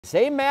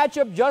Same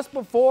matchup just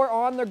before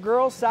on the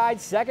girls'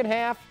 side. Second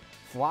half,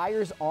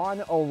 Flyers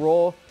on a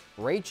roll.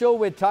 Rachel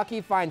with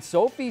Tucky finds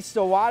Sophie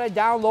Sawada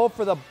down low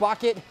for the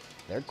bucket.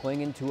 They're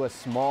clinging to a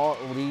small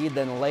lead.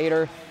 Then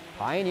later,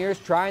 Pioneers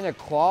trying to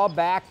claw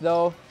back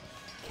though.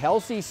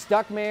 Kelsey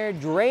Stuckmeyer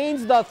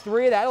drains the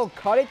three. That'll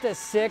cut it to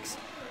 6.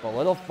 But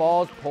Little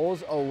Falls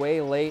pulls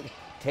away late.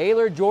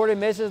 Taylor Jordan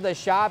misses the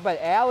shot, but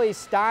Allie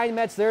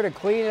Steinmetz there to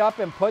clean it up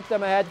and put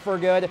them ahead for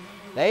good.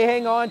 They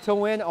hang on to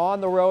win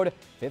on the road,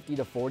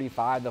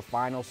 50-45 the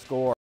final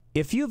score.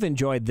 If you've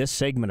enjoyed this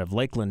segment of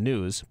Lakeland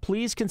News,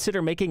 please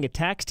consider making a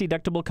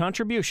tax-deductible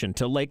contribution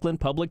to Lakeland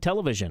Public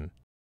Television.